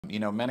You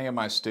know, many of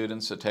my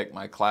students that take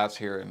my class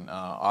here in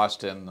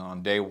Austin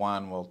on day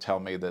one will tell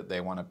me that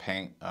they want to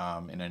paint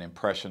in an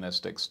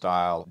impressionistic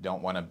style,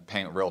 don't want to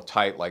paint real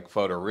tight like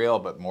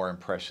photoreal, but more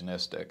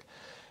impressionistic.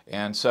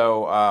 And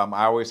so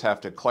I always have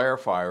to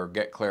clarify or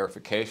get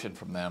clarification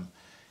from them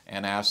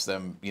and ask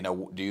them, you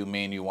know, do you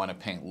mean you want to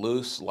paint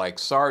loose like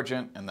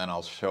Sargent? And then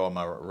I'll show them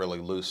a really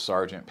loose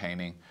Sargent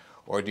painting.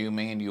 Or do you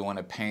mean you want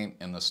to paint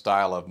in the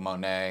style of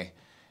Monet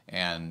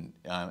and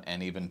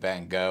even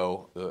Van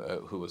Gogh,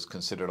 who was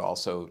considered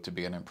also to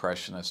be an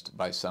impressionist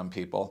by some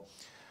people?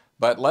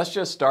 But let's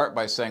just start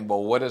by saying,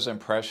 well, what is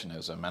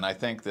Impressionism? And I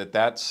think that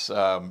that's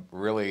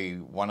really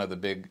one of the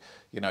big,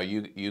 you know,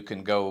 you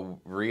can go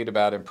read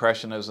about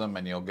Impressionism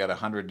and you'll get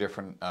 100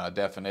 different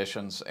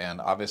definitions, and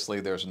obviously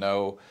there's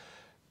no,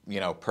 you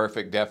know,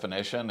 perfect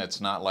definition.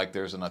 It's not like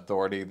there's an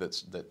authority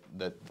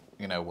that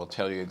you know, will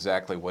tell you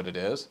exactly what it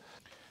is.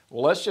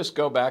 Well, let's just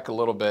go back a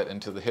little bit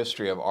into the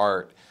history of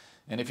art.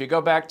 And if you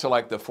go back to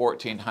like the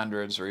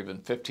 1400s or even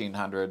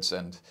 1500s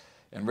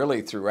and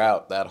really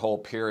throughout that whole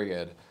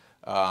period,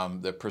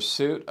 the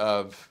pursuit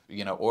of,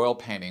 you know, oil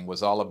painting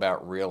was all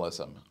about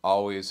realism,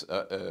 always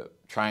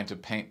trying to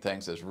paint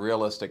things as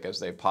realistic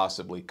as they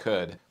possibly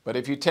could. But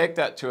if you take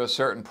that to a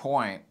certain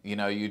point, you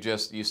know, you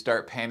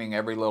start painting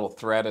every little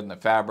thread in the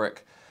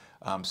fabric.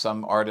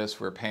 Some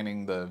artists were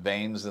painting the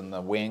veins and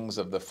the wings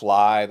of the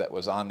fly that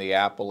was on the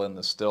apple in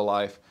the still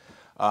life.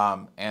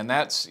 And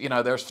that's, you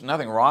know, there's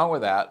nothing wrong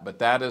with that, but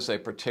that is a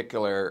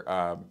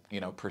particular,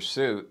 you know,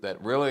 pursuit that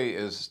really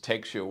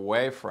takes you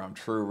away from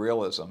true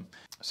realism.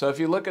 So if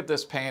you look at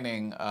this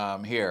painting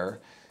here,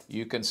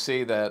 you can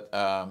see that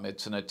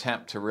it's an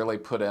attempt to really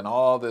put in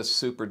all this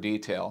super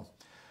detail.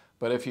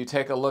 But if you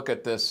take a look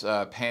at this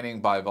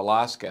painting by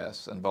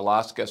Velázquez, and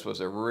Velázquez was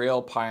a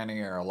real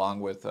pioneer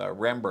along with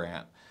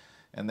Rembrandt,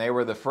 and they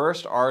were the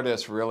first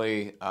artists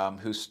really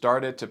who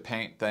started to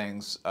paint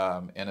things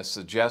in a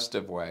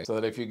suggestive way. So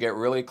that if you get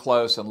really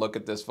close and look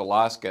at this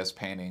Velázquez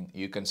painting,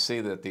 you can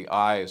see that the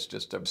eye is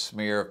just a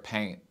smear of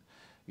paint,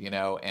 you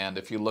know, and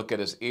if you look at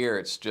his ear,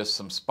 it's just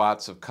some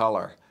spots of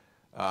color.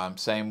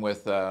 Same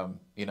with,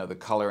 you know, the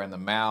color in the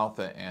mouth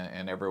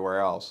and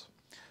everywhere else.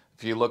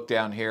 If you look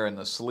down here in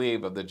the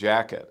sleeve of the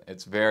jacket,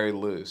 it's very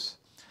loose.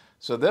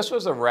 So this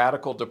was a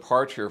radical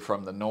departure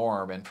from the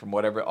norm and from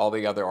whatever all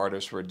the other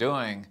artists were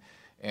doing.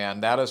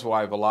 And that is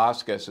why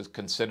Velázquez is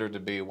considered to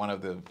be one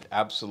of the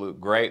absolute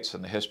greats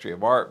in the history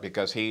of art,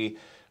 because he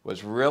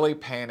was really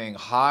painting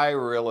high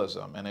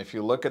realism. And if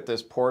you look at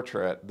this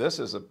portrait, this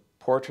is a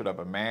portrait of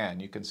a man.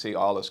 You can see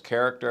all his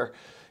character,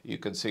 you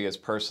can see his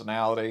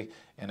personality,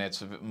 and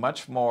it's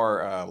much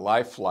more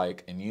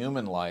lifelike and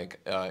human-like,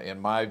 in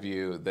my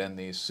view, than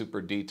these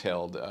super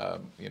detailed,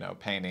 you know,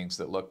 paintings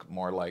that look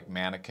more like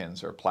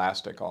mannequins or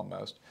plastic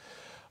almost.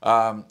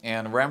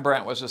 And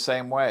Rembrandt was the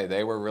same way.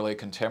 They were really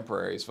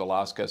contemporaries,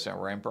 Velázquez and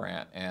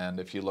Rembrandt. And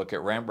if you look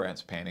at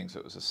Rembrandt's paintings,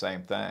 it was the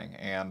same thing.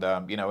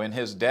 And, you know, in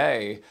his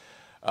day,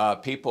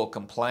 people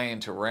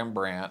complained to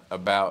Rembrandt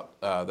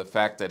about the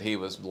fact that he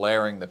was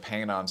layering the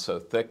paint on so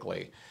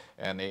thickly.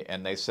 And they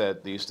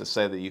used to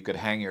say that you could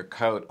hang your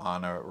coat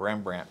on a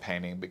Rembrandt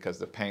painting because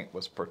the paint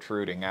was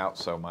protruding out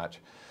so much.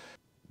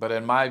 But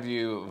in my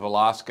view,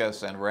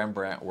 Velázquez and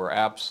Rembrandt were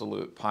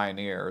absolute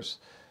pioneers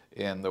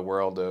in the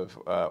world of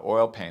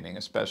oil painting,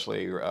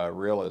 especially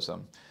realism,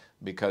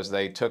 because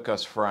they took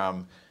us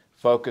from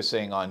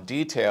focusing on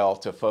detail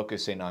to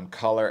focusing on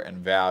color and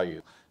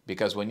value.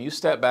 Because when you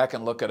step back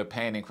and look at a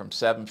painting from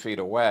 7 feet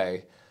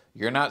away,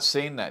 you're not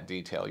seeing that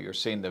detail, you're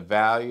seeing the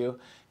value,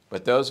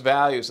 but those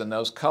values and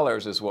those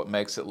colors is what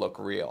makes it look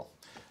real.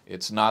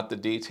 It's not the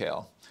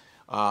detail.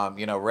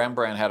 You know,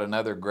 Rembrandt had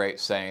another great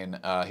saying.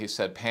 He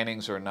said,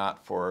 paintings are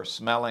not for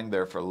smelling,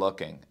 they're for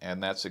looking.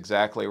 And that's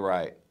exactly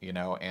right, you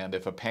know. And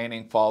if a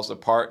painting falls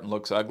apart and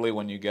looks ugly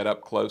when you get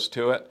up close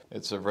to it,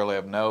 it's really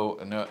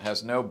it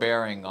has no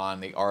bearing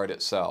on the art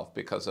itself,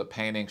 because a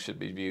painting should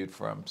be viewed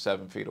from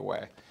 7 feet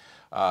away.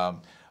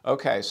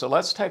 Okay, so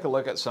let's take a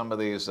look at some of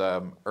these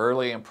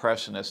early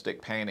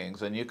impressionistic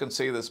paintings. And you can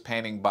see this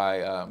painting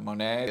by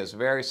Monet is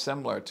very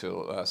similar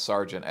to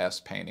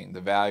Sargent-esque painting.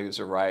 The values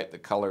are right, the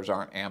colors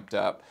aren't amped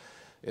up.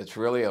 It's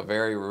really a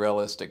very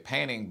realistic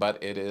painting,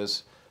 but it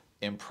is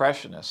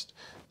impressionist,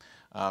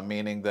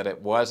 meaning that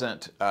it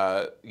wasn't,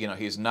 you know,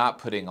 he's not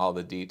putting all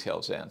the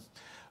details in.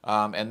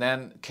 And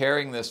then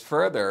carrying this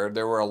further,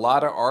 there were a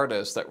lot of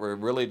artists that were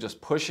really just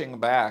pushing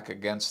back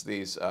against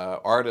these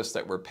artists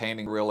that were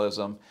painting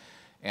realism.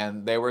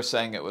 And they were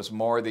saying it was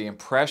more the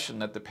impression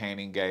that the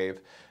painting gave,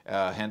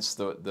 hence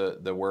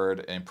the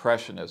word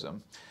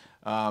impressionism.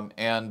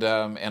 And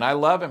I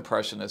love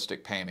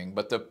impressionistic painting,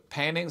 but the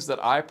paintings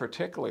that I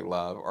particularly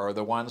love are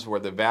the ones where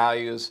the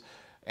values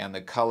and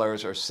the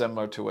colors are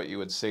similar to what you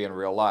would see in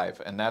real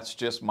life. And that's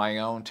just my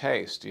own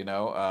taste, you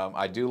know.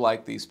 I do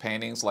like these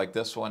paintings like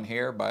this one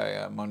here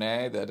by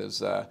Monet that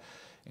is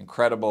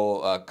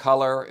incredible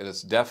color. It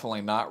is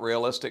definitely not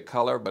realistic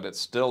color, but it's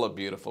still a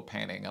beautiful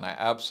painting, and I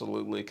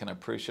absolutely can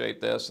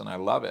appreciate this, and I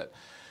love it.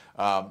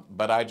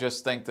 But I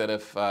just think that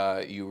if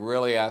you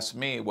really ask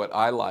me what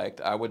I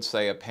liked, I would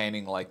say a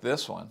painting like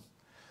this one.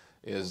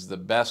 is the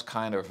best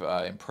kind of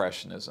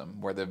Impressionism,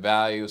 where the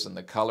values and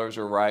the colors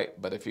are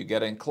right, but if you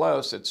get in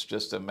close, it's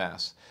just a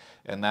mess.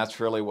 And that's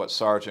really what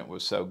Sargent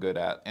was so good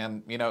at.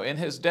 And, you know, in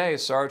his day,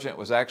 Sargent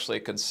was actually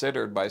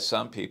considered by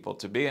some people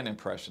to be an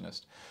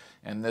Impressionist.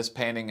 And this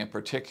painting in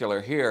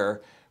particular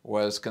here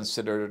was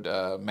considered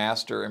a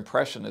master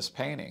Impressionist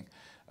painting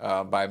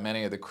by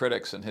many of the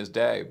critics in his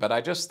day. But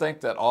I just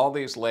think that all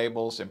these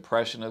labels,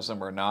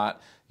 Impressionism or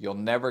not, you'll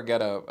never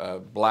get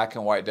a black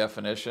and white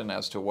definition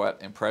as to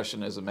what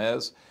Impressionism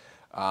is.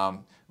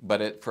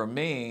 But for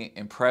me,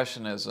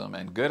 Impressionism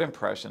and good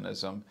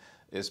Impressionism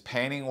is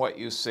painting what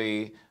you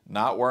see,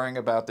 not worrying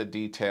about the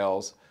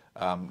details,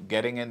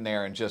 getting in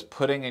there and just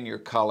putting in your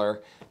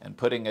color and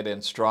putting it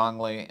in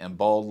strongly and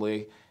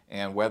boldly.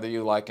 And whether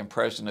you like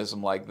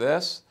Impressionism like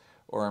this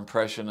or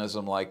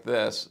Impressionism like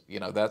this, you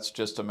know, that's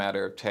just a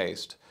matter of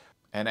taste.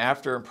 And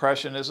after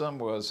Impressionism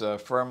was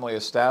firmly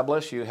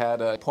established, you had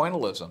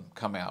Pointillism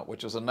come out,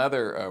 which is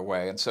another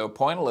way. And so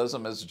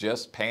Pointillism is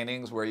just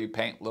paintings where you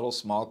paint little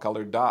small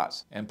colored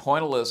dots. And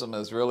Pointillism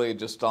is really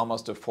just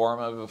almost a form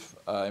of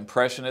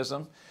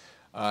Impressionism.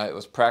 It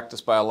was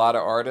practiced by a lot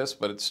of artists,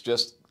 but it's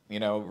just, you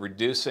know,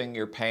 reducing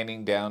your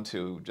painting down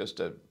to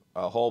just a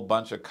whole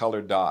bunch of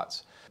colored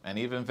dots. And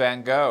even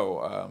Van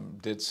Gogh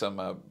did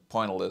some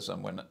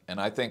Pointillism, and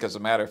I think, as a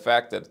matter of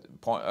fact, that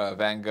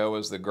Van Gogh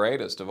is the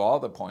greatest of all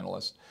the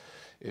Pointillists,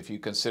 if you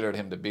considered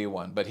him to be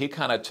one. But he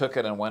kind of took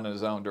it and went in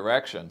his own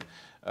direction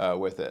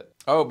with it.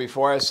 Oh,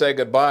 before I say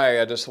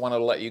goodbye, I just want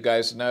to let you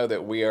guys know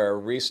that we are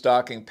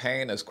restocking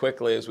paint as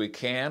quickly as we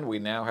can. We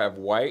now have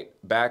white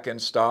back in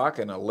stock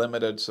in a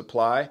limited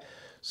supply.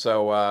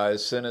 So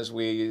as soon as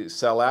we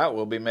sell out,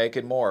 we'll be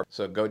making more.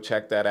 So go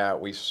check that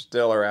out. We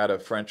still are out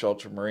of French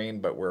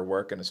Ultramarine, but we're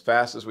working as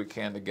fast as we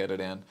can to get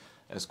it in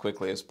as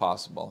quickly as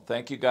possible.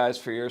 Thank you guys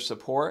for your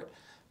support,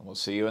 and we'll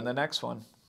see you in the next one.